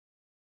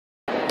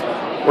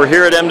We're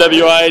here at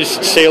MWI's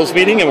sales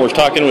meeting, and we're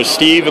talking with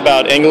Steve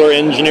about Engler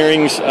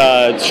Engineering's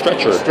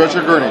stretcher.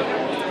 Stretcher Gurney.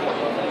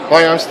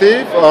 Hi, I'm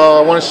Steve.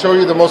 I want to show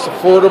you the most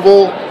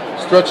affordable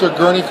stretcher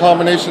Gurney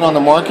combination on the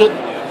market.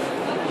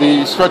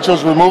 The stretcher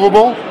is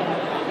removable.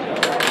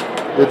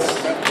 It's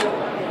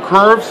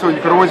curved, so you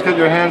can always get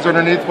your hands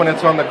underneath when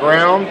it's on the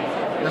ground.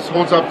 This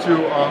holds up to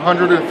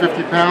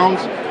 150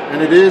 pounds,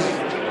 and it is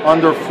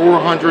under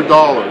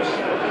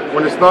 $400.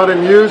 When it's not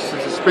in use,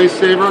 it's a space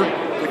saver.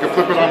 You can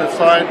flip it on its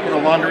side, put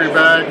a laundry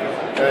bag,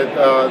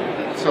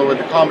 and, so it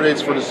accommodates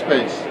for the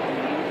space.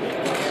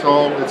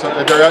 So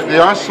they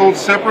are sold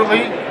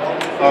separately,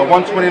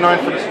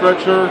 $129 for the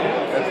stretcher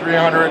and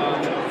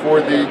 $300 for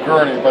the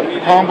Gurney. But the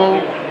combo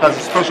has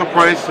a special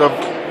price of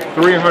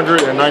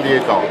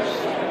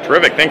 $398.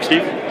 Terrific. Thanks,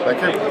 Steve.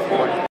 Thank you.